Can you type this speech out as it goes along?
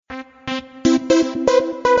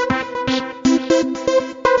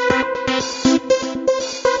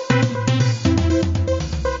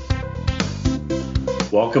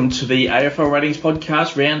Welcome to the AFL Ratings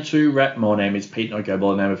Podcast, Round 2 wrap. My name is Pete and I go by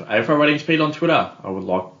the name of AFL Ratings Pete on Twitter. I would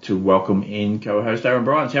like to welcome in co-host Aaron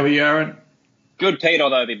Bryant. How are you, Aaron? Good, Pete,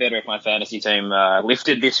 although it'd be better if my fantasy team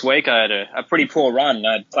lifted this week. I had a pretty poor run.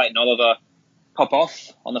 I had Clayton Oliver pop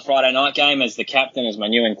off on the Friday night game as the captain, as my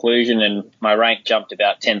new inclusion, and my rank jumped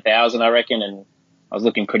about 10,000, I reckon, and I was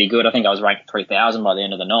looking pretty good. I think I was ranked 3,000 by the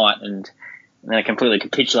end of the night, and then I completely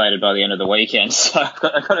capitulated by the end of the weekend. So I've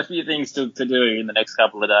got a few things to do in the next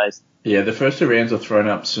couple of days. Yeah, the first two rounds have thrown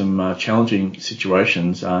up some challenging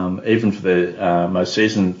situations, even for the most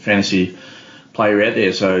seasoned fantasy player out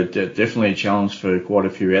there. So definitely a challenge for quite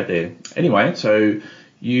a few out there. Anyway, so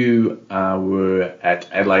you were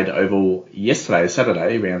at Adelaide Oval yesterday,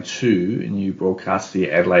 Saturday, round 2, and you broadcast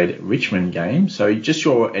the Adelaide-Richmond game. So just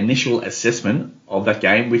your initial assessment of that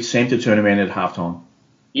game, which seemed to turn around at halftime.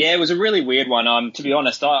 Yeah, it was a really weird one. To be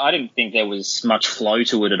honest, I didn't think there was much flow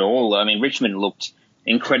to it at all. I mean, Richmond looked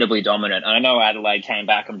incredibly dominant. I know Adelaide came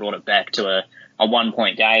back and brought it back to a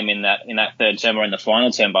 1-point game in that third term or in the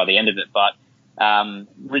final term by the end of it. But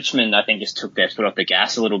Richmond, I think, just took their foot off the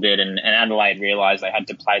gas a little bit, and Adelaide realised they had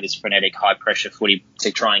to play this frenetic, high-pressure footy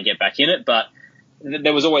to try and get back in it. But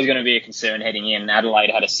there was always going to be a concern heading in.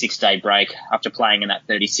 Adelaide had a 6-day break after playing in that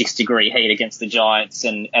 36-degree heat against the Giants,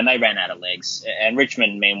 and they ran out of legs. And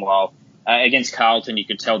Richmond, meanwhile, against Carlton, you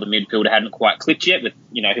could tell the midfield hadn't quite clicked yet with,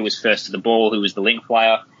 who was first to the ball, who was the link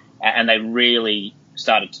player, and they really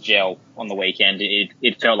started to gel on the weekend.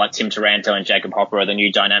 It felt like Tim Taranto and Jacob Hopper are the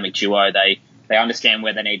new dynamic duo. They understand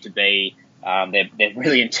where they need to be. They're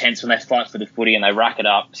really intense when they fight for the footy, and they rack it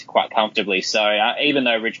up quite comfortably. So even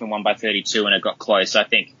though Richmond won by 32 and it got close, I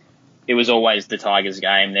think it was always the Tigers'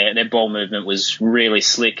 game. Their ball movement was really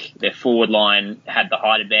slick. Their forward line had the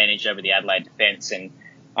height advantage over the Adelaide defence, and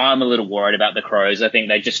I'm a little worried about the Crows. I think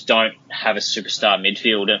they just don't have a superstar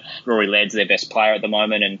midfielder. Rory Laird's their best player at the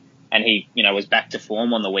moment, and he was back to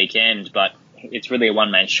form on the weekend, but it's really a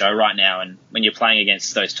one-man show right now. And when you're playing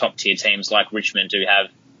against those top-tier teams like Richmond, who have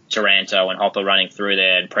Taranto and Hopper running through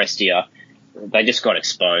there, and Prestia, they just got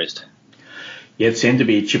exposed. Yeah, it seemed to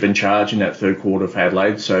be chip and charge in that third quarter for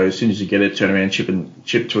Adelaide. So as soon as you get it, turn around,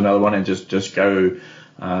 chip to another one, and just go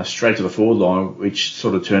straight to the forward line, which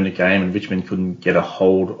sort of turned the game, and Richmond couldn't get a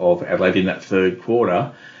hold of Adelaide in that third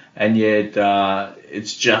quarter. And yet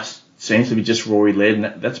it's just seems to be just Rory Laird,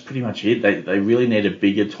 and that's pretty much it. They really need a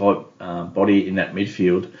bigger type body in that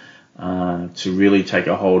midfield to really take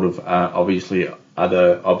a hold of obviously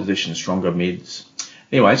other opposition stronger mids.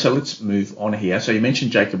 Anyway, so let's move on here. So you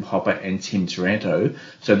mentioned Jacob Hopper and Tim Taranto.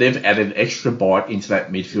 So they've added extra bite into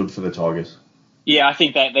that midfield for the Tigers. Yeah, I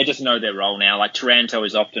think they just know their role now. Like Taranto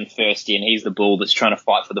is often first in. He's the bull that's trying to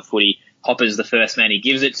fight for the footy. Hopper's the first man he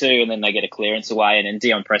gives it to, and then they get a clearance away. And then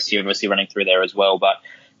Dion Prestia obviously running through there as well. But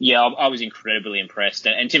yeah, I was incredibly impressed.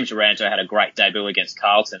 And Tim Taranto had a great debut against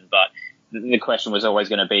Carlton, but the question was always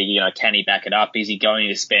going to be, can he back it up? Is he going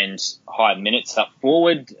to spend high minutes up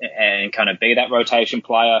forward and kind of be that rotation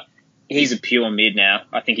player? He's a pure mid now.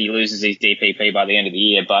 I think he loses his DPP by the end of the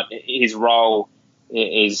year, but his role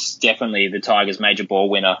is definitely the Tigers' major ball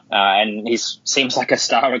winner, and he seems like a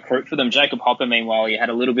star recruit for them. Jacob Hopper, meanwhile, he had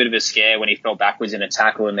a little bit of a scare when he fell backwards in a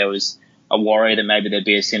tackle, and there was a worry that maybe there'd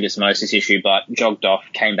be a syndesmosis issue, but jogged off,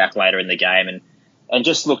 came back later in the game, and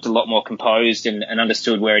just looked a lot more composed and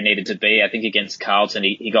understood where he needed to be. I think against Carlton,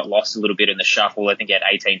 he got lost a little bit in the shuffle. I think he had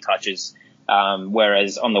 18 touches,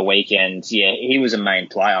 whereas on the weekend, yeah, he was a main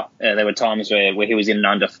player. There were times where he was in and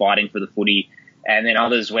under fighting for the footy, and then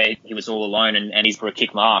others where he was all alone and he's for a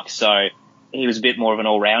kick mark. So he was a bit more of an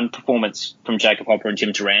all-round performance from Jacob Hopper and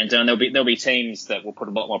Tim Taranto, and there'll be teams that will put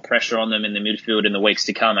a lot more pressure on them in the midfield in the weeks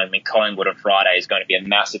to come. I mean, Collingwood on Friday is going to be a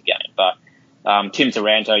massive game, but Tim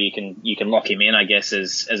Taranto, you can lock him in, I guess,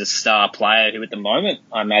 as a star player who at the moment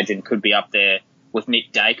I imagine could be up there with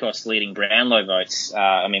Nick Dacos leading Brownlow votes.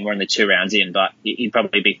 I mean, we're in the 2 rounds in, but he'd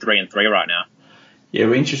probably be 3 and 3 right now. Yeah,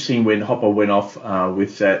 well, interesting when Hopper went off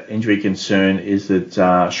with that injury concern is that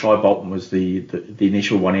Shai Bolton was the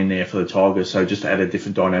initial one in there for the Tigers, so just to add a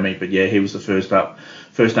different dynamic. But yeah, he was the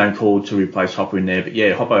first name called to replace Hopper in there. But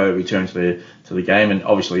yeah, Hopper returned to the game and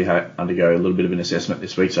obviously had to undergo a little bit of an assessment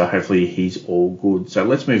this week, so hopefully he's all good. So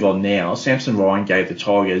let's move on now. Samson Ryan gave the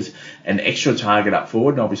Tigers an extra target up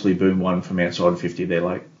forward, and obviously Boom won from outside of 50 there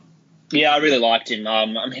late. Yeah, I really liked him. I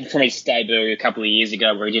mean, from his debut a couple of years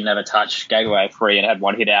ago where he didn't have a touch, gave away a free and had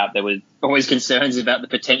one hit out, there were always concerns about the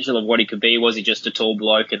potential of what he could be. Was he just a tall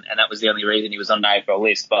bloke? And that was the only reason he was on the AFL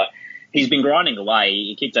list. But he's been grinding away.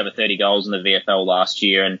 He kicked over 30 goals in the VFL last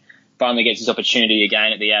year and finally gets his opportunity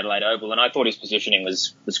again at the Adelaide Oval. And I thought his positioning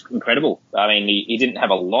was incredible. I mean, he didn't have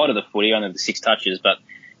a lot of the footy, only the 6 touches, but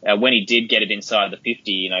when he did get it inside the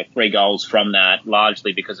 50, 3 goals from that,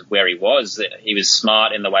 largely because of where he was. He was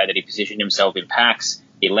smart in the way that he positioned himself in packs.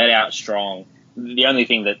 He let out strong. The only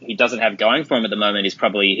thing that he doesn't have going for him at the moment is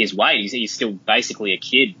probably his weight. He's still basically a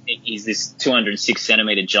kid. He's this 206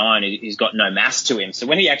 centimetre giant who's got no mass to him. So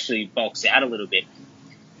when he actually bulks out a little bit,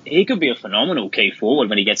 he could be a phenomenal key forward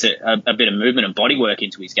when he gets a bit of movement and body work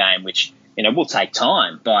into his game, which, will take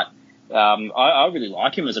time. But I really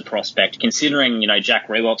like him as a prospect, considering, Jack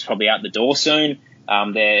Riewoldt's probably out the door soon.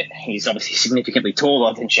 He's obviously significantly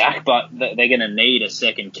taller than Jack, but they're going to need a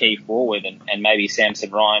second key forward, and maybe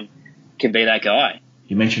Samson Ryan can be that guy.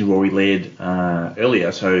 You mentioned Rory Laird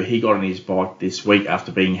earlier, so he got on his bike this week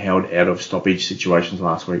after being held out of stoppage situations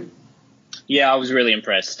last week. Yeah, I was really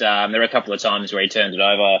impressed. There were a couple of times where he turned it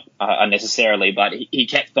over unnecessarily, but he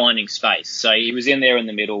kept finding space. So he was in there in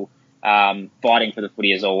the middle, fighting for the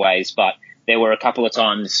footy as always, but there were a couple of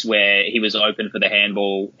times where he was open for the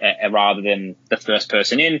handball rather than the first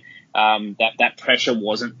person in. That pressure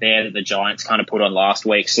wasn't there that the Giants kind of put on last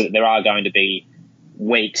week, so there are going to be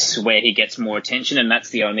weeks where he gets more attention, and that's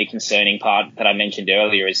the only concerning part that I mentioned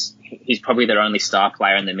earlier is he's probably their only star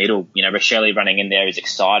player in the middle. Rochelle running in there is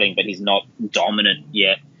exciting, but he's not dominant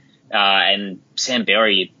yet. And Sam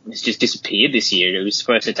Berry has just disappeared this year. He was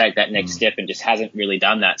supposed to take that next step and just hasn't really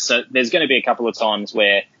done that. So there's going to be a couple of times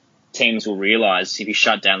where teams will realise if you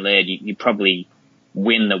shut down Laird, you probably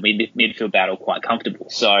win the midfield battle quite comfortable.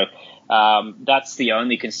 So that's the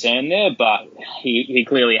only concern there, but he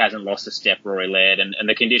clearly hasn't lost a step, Rory Laird, and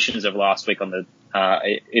the conditions of last week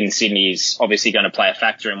in Sydney is obviously going to play a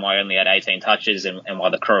factor in why he only had 18 touches and why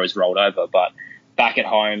the Crows rolled over. But back at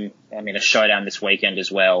home, a showdown this weekend as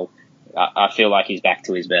well, I feel like he's back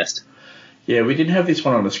to his best. Yeah, we didn't have this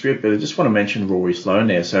one on the script, but I just want to mention Rory Sloane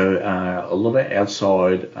there. So a lot of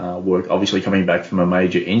outside work, obviously coming back from a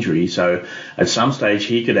major injury. So at some stage,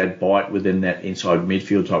 he could add bite within that inside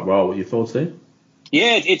midfield type role. What are your thoughts there?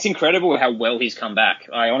 Yeah, it's incredible how well he's come back.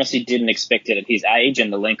 I honestly didn't expect it at his age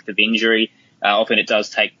and the length of injury. Often it does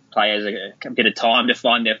take players a bit of time to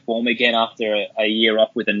find their form again after a year off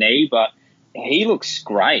with a knee, but he looks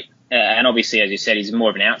great. And obviously, as you said, he's more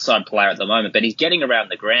of an outside player at the moment, but he's getting around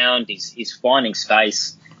the ground. He's finding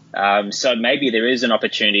space. So maybe there is an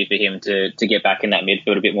opportunity for him to get back in that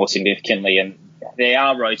midfield a bit more significantly. And they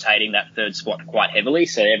are rotating that third spot quite heavily.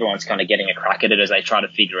 So everyone's kind of getting a crack at it as they try to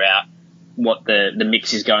figure out what the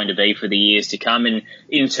mix is going to be for the years to come. And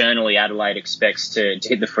internally, Adelaide expects to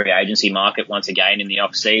hit the free agency market once again in the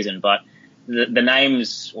off season. But the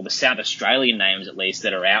names, or the South Australian names at least,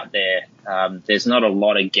 that are out there, there's not a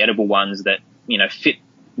lot of gettable ones that, fit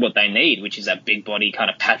what they need, which is that big body kind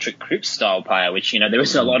of Patrick Cripps style player, which, there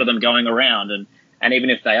isn't a lot of them going around. And even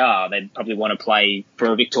if they are, they'd probably want to play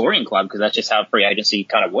for a Victorian club because that's just how free agency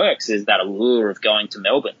kind of works, is that allure of going to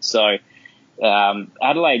Melbourne. So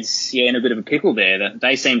Adelaide's in a bit of a pickle there.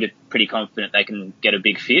 They seem pretty confident they can get a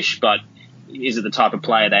big fish, but is it the type of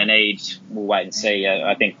player they need? We'll wait and see.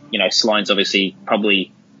 I think, Sloane's obviously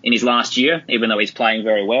probably in his last year, even though he's playing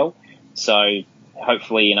very well. So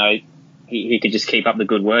hopefully, he could just keep up the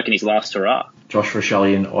good work in his last hurrah. Josh Rochelle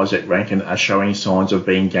and Isaac Rankin are showing signs of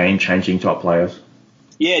being game-changing type players.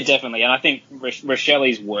 Yeah, definitely. And I think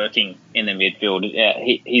Rochelle's working in the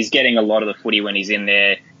midfield. He's getting a lot of the footy when he's in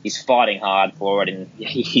there. He's fighting hard for it, and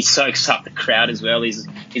he soaks up the crowd as well. He's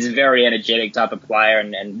a very energetic type of player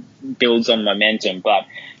and builds on momentum. But,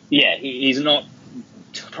 yeah, he's not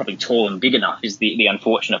probably tall and big enough is the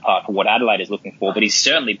unfortunate part for what Adelaide is looking for. But he's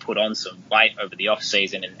certainly put on some weight over the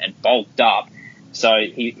off-season and bulked up. So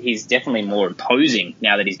he's definitely more imposing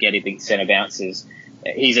now that he's getting the centre bounces.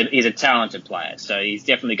 He's a talented player, so he's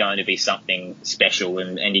definitely going to be something special,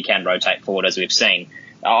 and he can rotate forward, as we've seen.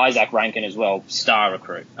 Isaac Rankin as well, star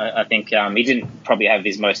recruit. I think he didn't probably have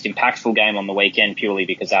his most impactful game on the weekend purely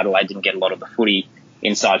because Adelaide didn't get a lot of the footy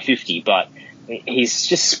inside 50, but he's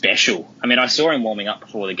just special. I saw him warming up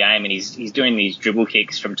before the game, and he's doing these dribble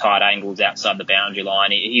kicks from tight angles outside the boundary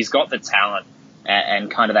line. He's got the talent and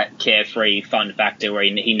kind of that carefree fun factor where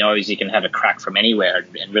he knows he can have a crack from anywhere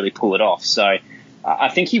and really pull it off. So I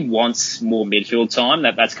think he wants more midfield time.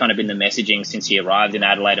 That's kind of been the messaging since he arrived in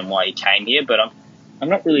Adelaide and why he came here, but I'm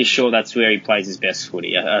not really sure that's where he plays his best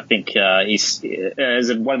footy. I think he's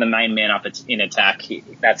as one of the main men up in attack.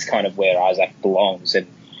 That's kind of where Isaac belongs,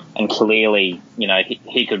 and clearly,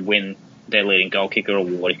 he could win their leading goal kicker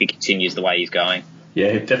award if he continues the way he's going.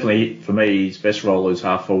 Yeah, definitely. For me, his best role is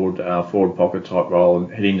half forward pocket type role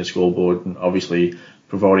and hitting the scoreboard, and obviously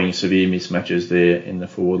providing severe mismatches there in the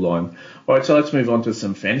forward line. All right, so let's move on to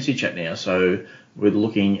some fantasy chat now. So we're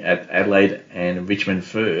looking at Adelaide and Richmond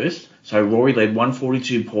first. So Rory led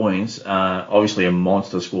 142 points, obviously a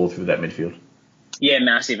monster score through that midfield. Yeah,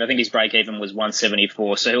 massive. I think his break-even was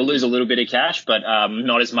 174, so he'll lose a little bit of cash, but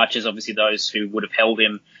not as much as obviously those who would have held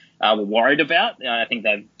him were worried about. I think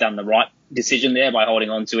they've done the right decision there by holding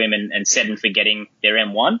on to him and set and forgetting their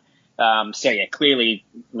M1. Clearly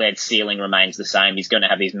Led's ceiling remains the same. He's going to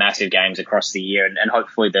have these massive games across the year, and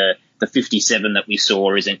hopefully the 57 that we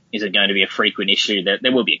saw isn't going to be a frequent issue.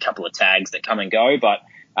 There will be a couple of tags that come and go, but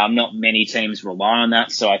not many teams rely on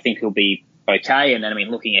that, so I think he'll be okay. And then,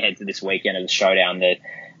 looking ahead to this weekend of the showdown, that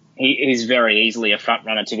he's very easily a front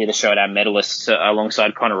runner to be the showdown medalist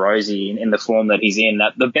alongside Connor Rozee in the form that he's in.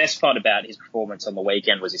 The best part about his performance on the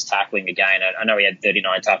weekend was his tackling again. I know he had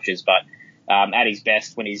 39 touches, but at his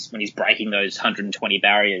best, when he's breaking those 120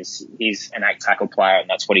 barriers, he's an 8 tackle player, and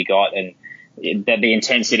that's what he got. And the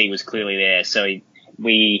intensity was clearly there. So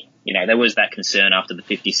there was that concern after the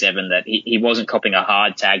 57 that he wasn't copping a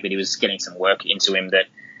hard tag, but he was getting some work into him that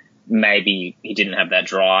maybe he didn't have that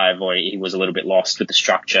drive or he was a little bit lost with the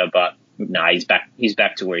structure. But no, he's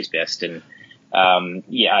back to where he's best. And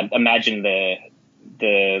I imagine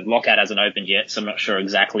the lockout hasn't opened yet, so I'm not sure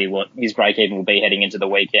exactly what his break-even will be heading into the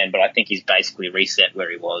weekend, but I think he's basically reset where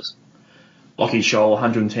he was. Lachie Sholl,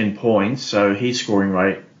 110 points, so his scoring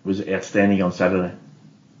rate was outstanding on Saturday.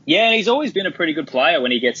 Yeah, he's always been a pretty good player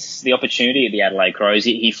when he gets the opportunity at the Adelaide Crows.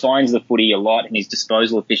 He finds the footy a lot, and his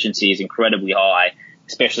disposal efficiency is incredibly high,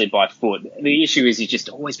 especially by foot. The issue is he's just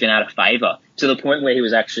always been out of favour, to the point where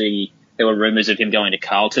there were rumours of him going to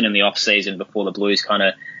Carlton in the off-season before the Blues kind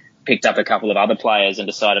of picked up a couple of other players and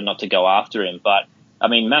decided not to go after him. But,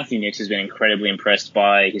 Matthew Nicks has been incredibly impressed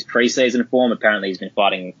by his pre-season form. Apparently he's been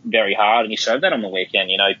fighting very hard, and he showed that on the weekend.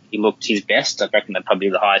 He looked his best. I reckon that's probably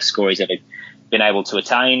the highest score he's ever been able to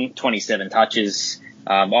attain, 27 touches.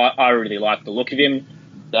 I really like the look of him.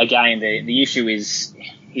 Again, the issue is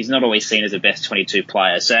he's not always seen as a best 22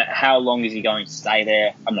 player. So how long is he going to stay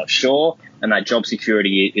there? I'm not sure. And that job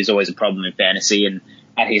security is always a problem in fantasy. And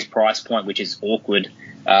at his price point, which is awkward,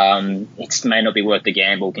 it may not be worth the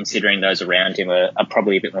gamble, considering those around him are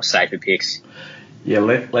probably a bit more safer picks. Yeah,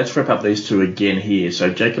 let's wrap up these two again here.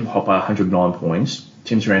 So Jacob Hopper, 109 points.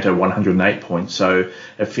 Tim Taranto, 108 points. So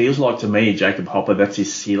it feels like to me, Jacob Hopper, that's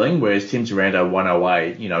his ceiling, whereas Tim Taranto,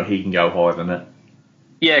 108, he can go higher than that.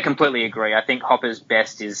 Yeah, completely agree. I think Hopper's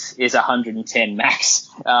best is 110 max.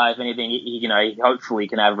 If anything, he hopefully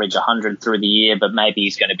can average 100 through the year, but maybe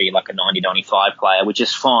he's going to be like a 90-95 player, which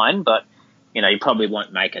is fine. But, he probably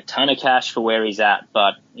won't make a ton of cash for where he's at,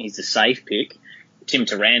 but he's a safe pick. Tim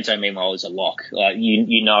Taranto, meanwhile, is a lock.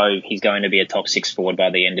 He's going to be a top 6 forward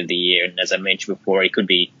by the end of the year. And as I mentioned before, he could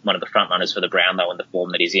be one of the front runners for the Brownlow in the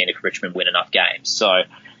form that he's in if Richmond win enough games. So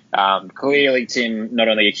clearly Tim not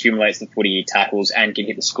only accumulates the footy, he tackles and can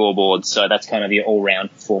hit the scoreboard. So that's kind of the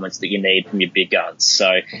all-round performance that you need from your big guns.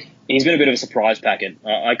 So he's been a bit of a surprise packet.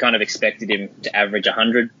 I kind of expected him to average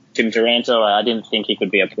 100. Tim Taranto, I didn't think he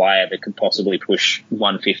could be a player that could possibly push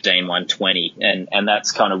 115, 120, and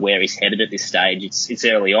that's kind of where he's headed at this stage. It's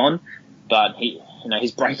early on, but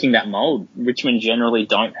he's breaking that mold. Richmond generally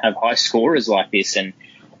don't have high scorers like this, and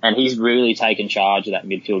he's really taken charge of that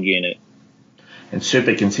midfield unit. And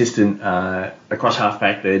super consistent across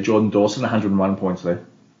halfback there. Jordan Dawson, 101 points there.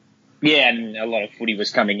 Yeah, and a lot of footy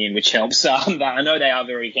was coming in, which helps. I know they are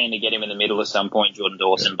very keen to get him in the middle at some point, Jordan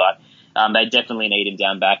Dawson, but they definitely need him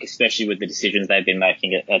down back, especially with the decisions they've been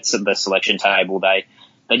making at the selection table. They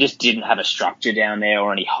just didn't have a structure down there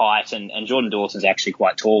or any height, and Jordan Dawson's actually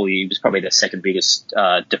quite tall. He was probably the second biggest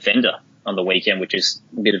defender on the weekend, which is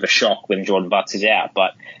a bit of a shock when Jordan Butts is out.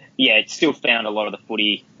 But yeah, it still found a lot of the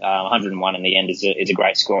footy. 101 in the end is a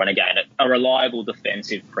great score, and again, a reliable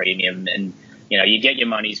defensive premium. And you get your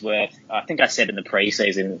money's worth. I think I said in the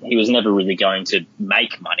preseason he was never really going to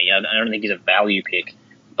make money. I don't think he's a value pick,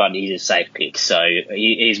 but he's a safe pick, so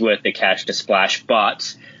he's worth the cash to splash.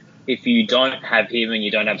 But if you don't have him and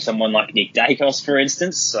you don't have someone like Nick Dacos, for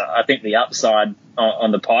instance, I think the upside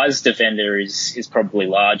on the Pies defender is probably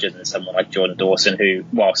larger than someone like Jordan Dawson, who,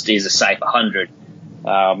 whilst he's a safe 100,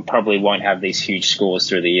 probably won't have these huge scores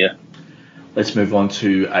through the year. Let's move on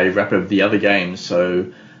to a wrap of the other games.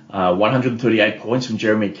 So 138 points from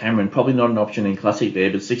Jeremy Cameron, probably not an option in Classic there,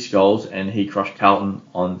 but 6 goals, and he crushed Carlton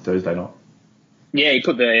on Thursday night. Yeah, he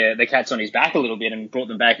put the Cats on his back a little bit and brought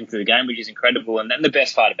them back into the game, which is incredible. And then the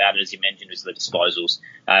best part about it, as you mentioned, is the disposals.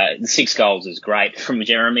 The 6 goals is great from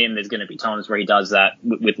Jeremy, and there's going to be times where he does that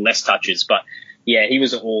with less touches. But yeah, he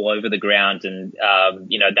was all over the ground, and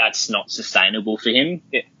that's not sustainable for him.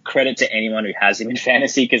 Credit to anyone who has him in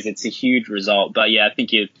fantasy because it's a huge result. But yeah, I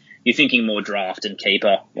think you're thinking more draft and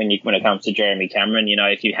keeper when it comes to Jeremy Cameron.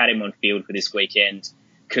 If you had him on field for this weekend,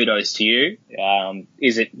 kudos to you.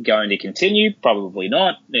 Is it going to continue? Probably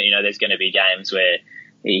not. There's going to be games where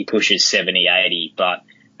he pushes 70, 80, but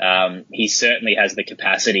he certainly has the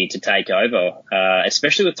capacity to take over,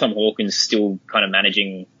 especially with Tom Hawkins still kind of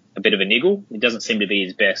managing a bit of a niggle. It doesn't seem to be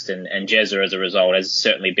his best, and Jezza, as a result, has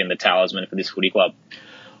certainly been the talisman for this footy club.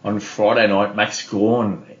 On Friday night, Max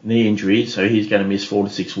Gawn, knee injury, so he's going to miss 4 to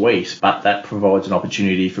 6 weeks, but that provides an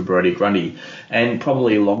opportunity for Brodie Grundy. And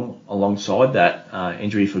probably alongside that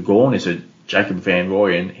injury for Gawn is Jacob Van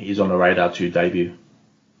Rooyen. He's on the radar to debut.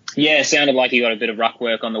 Yeah, it sounded like he got a bit of ruck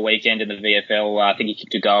work on the weekend in the VFL. I think he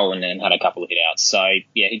kicked a goal and then had a couple of hit-outs. So,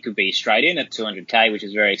 yeah, he could be straight in at 200K, which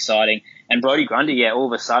is very exciting. And Brodie Grundy, all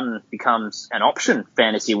of a sudden becomes an option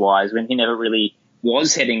fantasy-wise when he never really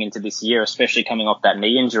was heading into this year, especially coming off that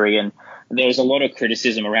knee injury. And there's a lot of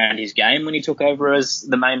criticism around his game when he took over as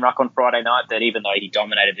the main ruck on Friday night, that even though he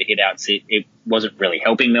dominated the hit-outs, it wasn't really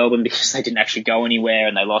helping Melbourne because they didn't actually go anywhere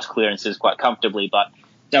and they lost clearances quite comfortably. But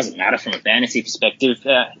doesn't matter from a fantasy perspective.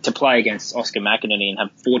 To play against Oscar McInerney and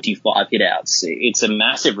have 45 hit-outs, it's a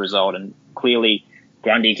massive result, and clearly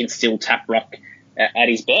Grundy can still tap ruck at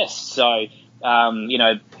his best. So,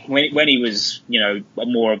 when he was,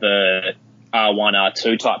 more of a R1,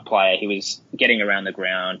 R2 type player, he was getting around the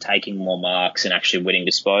ground, taking more marks and actually winning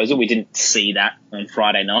disposal. We didn't see that on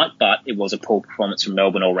Friday night, but it was a poor performance from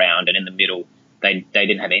Melbourne all round, and in the middle, they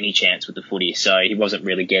didn't have any chance with the footy, so he wasn't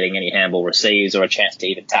really getting any handball receives or a chance to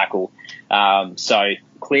even tackle. So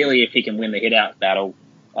clearly, if he can win the hit-out battle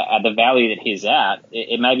at the value that he's at,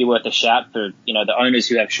 it may be worth a shout for the owners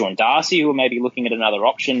who have Sean Darcy, who are maybe looking at another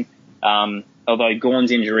option. Although Gawn's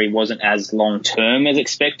injury wasn't as long-term as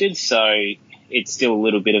expected, so it's still a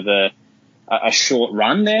little bit of a short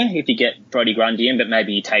run there if you get Brodie Grundy in, but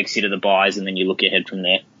maybe he takes you to the buys and then you look ahead from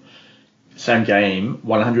there. Same game,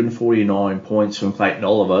 149 points from Clayton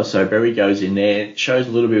Oliver. So Berry goes in there. It shows a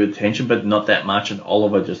little bit of tension, but not that much. And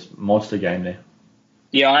Oliver just monster game there.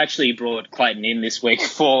 Yeah, I actually brought Clayton in this week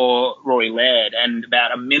for Rory Laird. And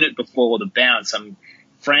about a minute before the bounce, I'm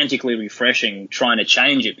frantically refreshing, trying to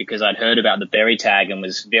change it because I'd heard about the Berry tag and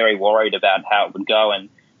was very worried about how it would go. And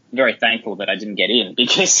very thankful that I didn't get in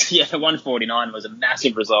because, the 149 was a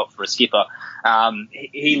massive result for a skipper.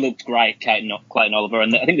 He looked great, Clayton Oliver,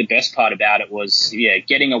 and I think the best part about it was,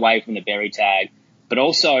 getting away from the Berry tag, but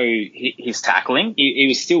also his tackling. He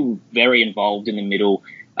was still very involved in the middle,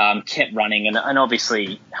 kept running, and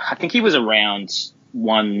obviously I think he was around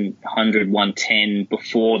 100, 110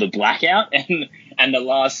 before the blackout, and the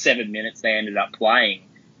last 7 minutes they ended up playing.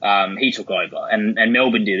 He took over, and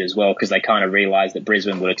Melbourne did as well because they kind of realised that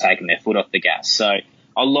Brisbane would have taken their foot off the gas. So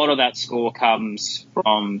a lot of that score comes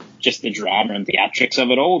from just the drama and theatrics of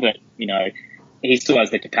it all, that, he still has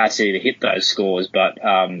the capacity to hit those scores, but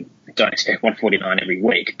don't expect 149 every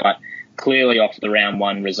week. But clearly off the round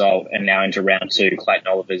one result and now into round two, Clayton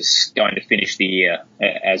Oliver's going to finish the year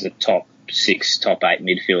as a top 6, top 8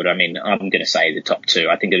 midfielder. I mean, I'm going to say the top 2.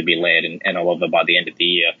 I think it'll be Laird and Oliver by the end of the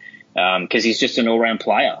year. Because he's just an all-round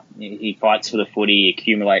player. He fights for the footy,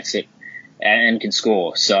 accumulates it, and can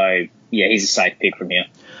score. So, he's a safe pick from here.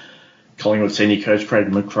 Collingwood senior coach Craig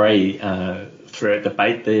McRae threw out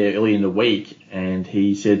debate there early in the week, and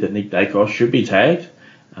he said that Nick Dacos should be tagged.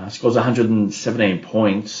 Scores 117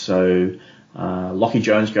 points, so Lockie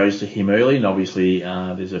Jones goes to him early, and obviously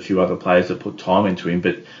there's a few other players that put time into him,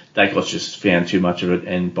 but Dacos just found too much of it,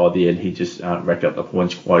 and by the end he just racked up the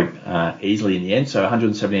points quite easily in the end. So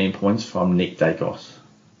 117 points from Nick Dacos.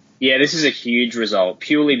 Yeah, this is a huge result,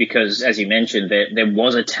 purely because, as you mentioned, there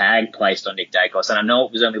was a tag placed on Nick Dacos, and I know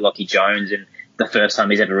it was only Lockie Jones and the first time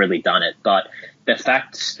he's ever really done it, but the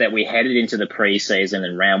fact that we headed into the pre-season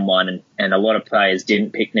in round one and a lot of players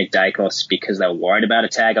didn't pick Nick Dacos because they were worried about a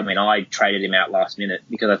tag. I mean, I traded him out last minute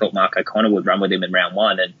because I thought Mark O'Connor would run with him in round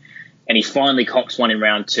one, and he finally cops one in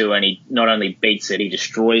round two, and he not only beats it, he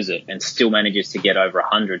destroys it and still manages to get over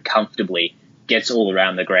 100 comfortably, gets all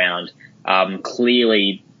around the ground.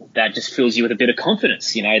 Clearly, that just fills you with a bit of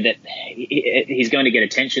confidence, that he's going to get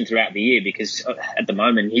attention throughout the year because at the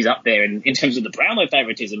moment he's up there in terms of the Brownlow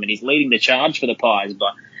favouritism and he's leading the charge for the Pies,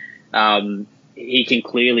 but he can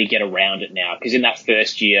clearly get around it now because in that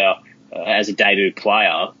first year as a debut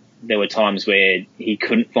player, there were times where he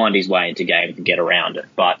couldn't find his way into games to get around it.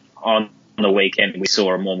 But on the weekend, we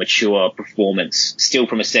saw a more mature performance, still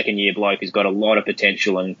from a second-year bloke who's got a lot of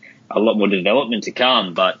potential and a lot more development to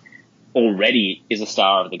come, but already is a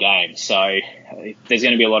star of the game. So there's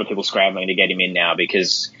going to be a lot of people scrambling to get him in now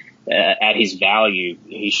because at his value,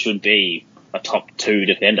 he should be a top 2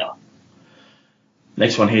 defender.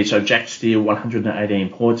 Next one here, so Jack Steele, 118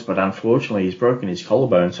 points, but unfortunately he's broken his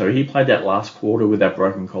collarbone. So he played that last quarter with that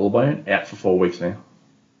broken collarbone, out for 4 weeks now.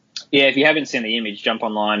 Yeah, if you haven't seen the image, jump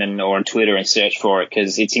online or on Twitter and search for it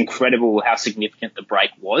because it's incredible how significant the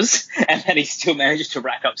break was and that he still managed to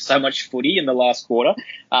rack up so much footy in the last quarter.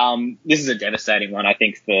 This is a devastating one, I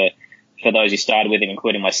think, for those who started with him,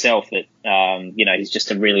 including myself, that, he's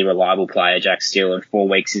just a really reliable player, Jack Steele, and 4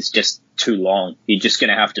 weeks is just too long. You're just going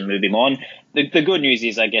to have to move him on. The good news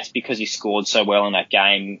is, I guess, because he scored so well in that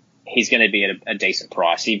game, he's going to be at a decent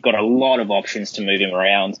price. You've got a lot of options to move him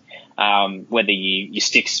around, whether you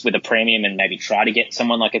stick with a premium and maybe try to get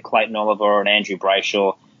someone like a Clayton Oliver or an Andrew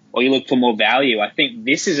Brayshaw, or you look for more value. I think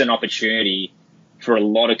this is an opportunity for a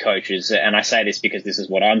lot of coaches, and I say this because this is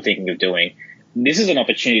what I'm thinking of doing. This is an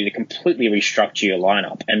opportunity to completely restructure your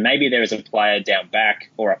lineup, and maybe there is a player down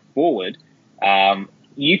back or up forward.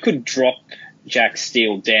 You could drop Jack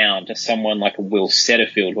Steele down to someone like a Will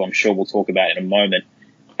Setterfield, who I'm sure we'll talk about in a moment,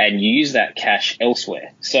 and use that cash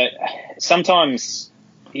elsewhere. So sometimes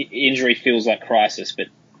injury feels like crisis, but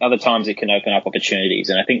other times it can open up opportunities.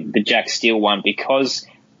 And I think the Jack Steele one, because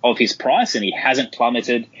of his price, and he hasn't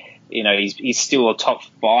plummeted, he's still a top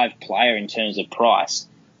 5 player in terms of price.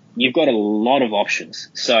 You've got a lot of options.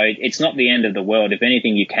 So it's not the end of the world. If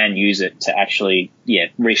anything, you can use it to actually,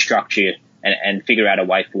 restructure and figure out a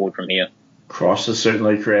way forward from here. Crisis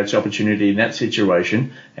certainly creates opportunity in that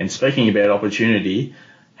situation. And speaking about opportunity,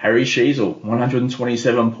 Harry Sheezel,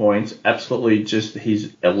 127 points, absolutely just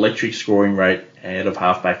his electric scoring rate out of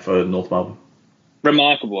halfback for North Melbourne.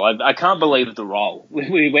 Remarkable. I can't believe the role.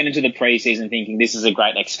 We went into the preseason thinking this is a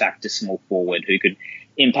great X-factor small forward who could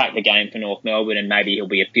impact the game for North Melbourne, and maybe he'll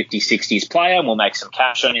be a 50s, 60s player and we'll make some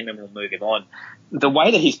cash on him and we'll move him on. The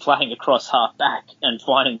way that he's playing across halfback and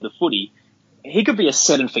finding the footy, he could be a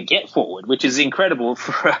set and forget forward, which is incredible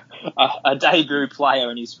for a debut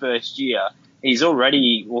player in his first year. He's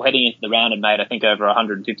already, heading into the round and made, I think, over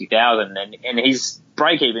 150,000, and his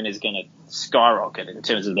break-even is going to skyrocket in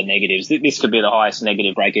terms of the negatives. This could be the highest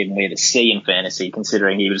negative break-even we ever see in fantasy,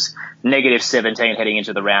 considering he was negative 17 heading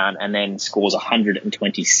into the round and then scores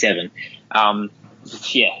 127. I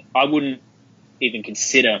wouldn't even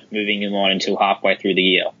consider moving him on until halfway through the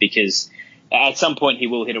year, because at some point he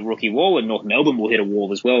will hit a rookie wall, and North Melbourne will hit a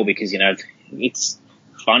wall as well, because, it's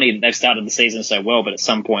funny they've started the season so well, but at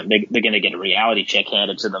some point they're going to get a reality check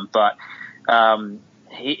handed to them. But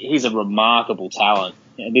he's a remarkable talent.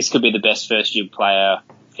 This could be the best first-year player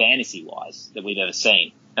fantasy-wise that we've ever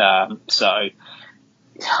seen. So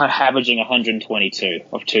averaging 122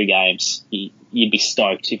 of 2 games, you'd be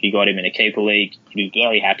stoked if you got him in a keeper league. You'd be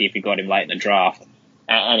very happy if you got him late in the draft.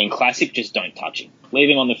 And in Classic, just don't touch him. Leave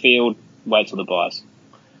him on the field, wait till the buys.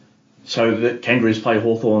 So the Kangaroos play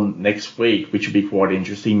Hawthorn next week, which would be quite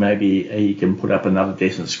interesting. Maybe he can put up another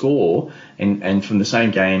decent score. And from the same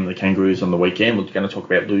game, the Kangaroos on the weekend, we're going to talk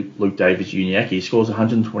about Luke Davis-Uniacke. He scores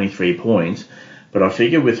 123 points. But I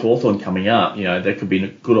figure with Hawthorn coming up, there could be a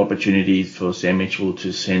good opportunity for Sam Mitchell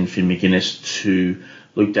to send Finn McInnes to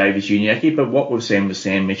Luke Davis-Uniacke. But what we've seen with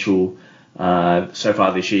Sam Mitchell so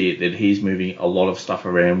far this year, that he's moving a lot of stuff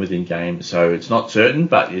around within game. So it's not certain,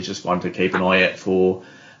 but it's just one to keep an eye out for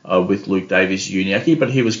with Luke Davis-Uniacke. But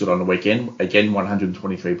he was good on the weekend. Again,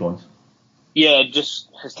 123 points. Yeah, just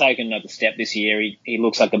has taken another step this year. He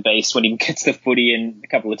looks like a beast when he gets the footy and a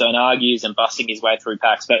couple of don't argues and busting his way through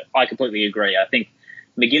packs. But I completely agree. I think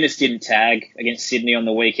McGuinness didn't tag against Sydney on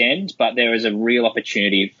the weekend, but there is a real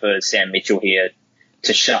opportunity for Sam Mitchell here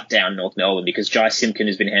to shut down North Melbourne, because Jai Simpkin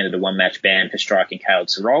has been handed a 1-match ban for striking Caleb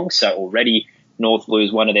Serong. So already North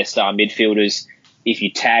lose one of their star midfielders. If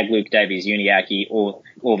you tag Luke Davis-Uniacke, all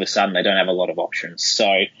of a sudden they don't have a lot of options. So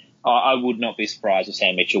I would not be surprised if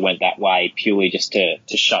Sam Mitchell went that way, purely just to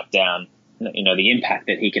shut down, the impact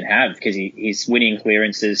that he can have, because he's winning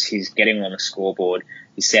clearances, he's getting on the scoreboard,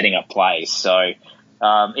 he's setting up plays. So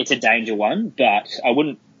it's a danger one, but I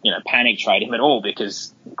wouldn't, panic trade him at all,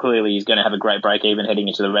 because clearly he's going to have a great break even heading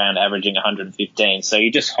into the round, averaging 115. So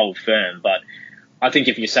you just hold firm. But I think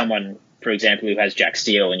if you're someone, for example, who has Jack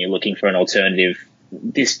Steele and you're looking for an alternative,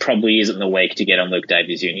 this probably isn't the week to get on Luke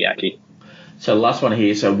Davis-Uniacke. So last one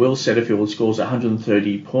here. So Will Setterfield scores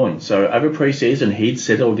 130 points. So over pre-season, he'd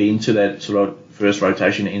settled into that sort of first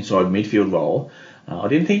rotation inside midfield role. I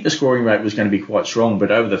didn't think the scoring rate was going to be quite strong,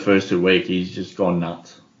 but over the first 2 weeks, he's just gone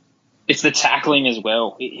nuts. It's the tackling as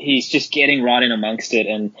well. He's just getting right in amongst it,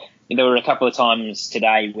 and there were a couple of times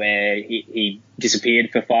today where he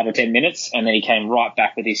disappeared for 5 or 10 minutes, and then he came right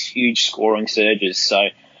back with these huge scoring surges. So,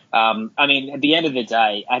 I mean, at the end of the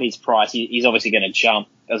day, at his price, he's obviously going to jump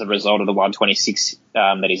as a result of the 126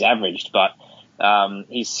 that he's averaged, but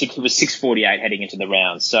he was 648 heading into the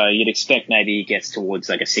round, so you'd expect maybe he gets towards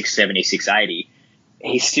like a 670, 680.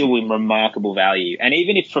 He's still in remarkable value, and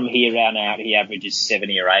even if from here on out he averages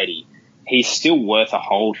 70 or 80, he's still worth a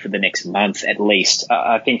hold for the next month at least.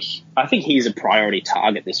 I think he's a priority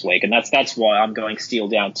target this week, and that's why I'm going Steele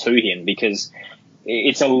down to him, because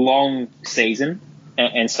it's a long season,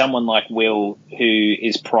 and someone like Will, who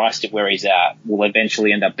is priced at where he's at, will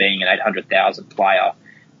eventually end up being an 800,000 player.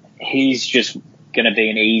 He's just going to be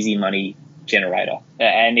an easy money generator.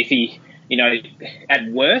 And if he, at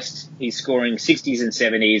worst, he's scoring 60s and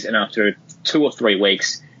 70s, and after 2 or 3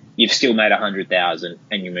 weeks, you've still made 100,000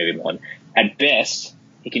 and you move him on. At best,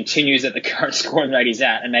 he continues at the current scoring rate he's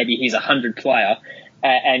at, and maybe he's a 100 player,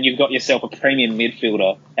 and you've got yourself a premium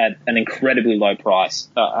midfielder at an incredibly low price.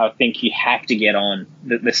 I think you have to get on.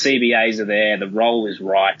 The CBAs are there. The role is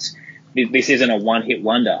right. This isn't a one-hit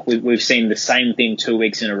wonder. We've seen the same thing 2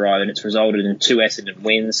 weeks in a row, and it's resulted in 2 Essendon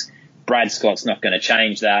wins. Brad Scott's not going to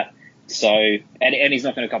change that. So, and he's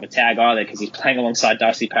not going to cop a tag either, because he's playing alongside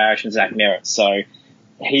Darcy Parish and Zach Merritt. So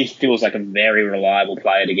he feels like a very reliable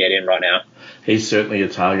player to get in right now. He's certainly a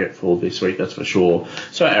target for this week, that's for sure.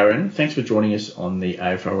 So, Aaron, thanks for joining us on the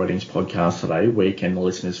AFL Ratings podcast today. Where can the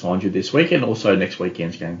listeners find you this week and also next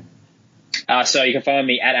weekend's game? So you can find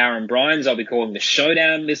me at Aaron Bryans. I'll be calling the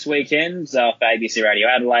Showdown this weekend for ABC Radio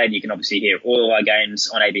Adelaide. You can obviously hear all of our games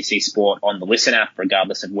on ABC Sport on the Listen app,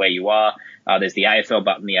 regardless of where you are. There's the AFL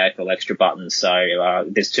button, the AFL Extra button. So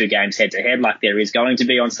there's 2 games head-to-head like there is going to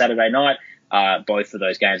be on Saturday night. Both of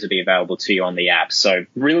those games will be available to you on the app. So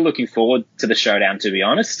really looking forward to the Showdown, to be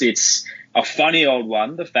honest. It's a funny old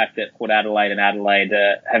one, the fact that Port Adelaide and Adelaide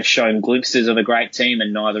have shown glimpses of a great team,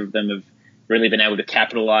 and neither of them have really been able to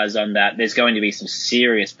capitalise on that. There's going to be some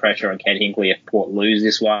serious pressure on Ken Hinkley if Port lose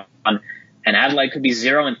this one. And Adelaide could be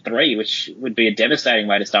 0-3, which would be a devastating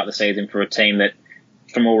way to start the season for a team that,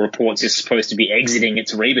 from all reports, is supposed to be exiting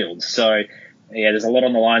its rebuild. So, yeah, there's a lot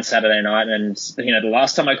on the line Saturday night. And, the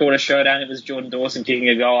last time I called a Showdown, it was Jordan Dawson kicking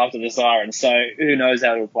a goal after the siren. So who knows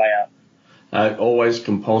how it'll play out. Always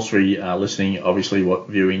compulsory listening, obviously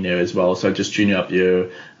viewing there as well. So just tune up your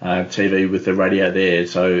TV with the radio there.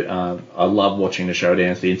 So I love watching the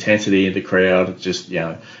Showdowns, the intensity of the crowd.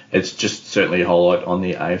 It's just certainly a highlight on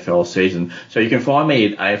the AFL season. So you can find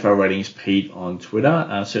me at AFL Ratings Pete on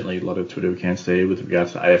Twitter. Certainly a lot of Twitter accounts there with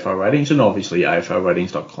regards to AFL Ratings, and obviously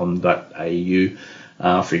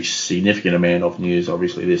aflratings.com.au for a significant amount of news,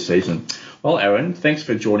 obviously, this season. Well, Aaron, thanks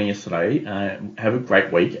for joining us today. Have a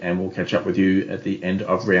great week, and we'll catch up with you at the end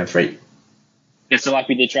of round 3. Best of luck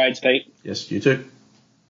with your trades, Pete. Yes, you too.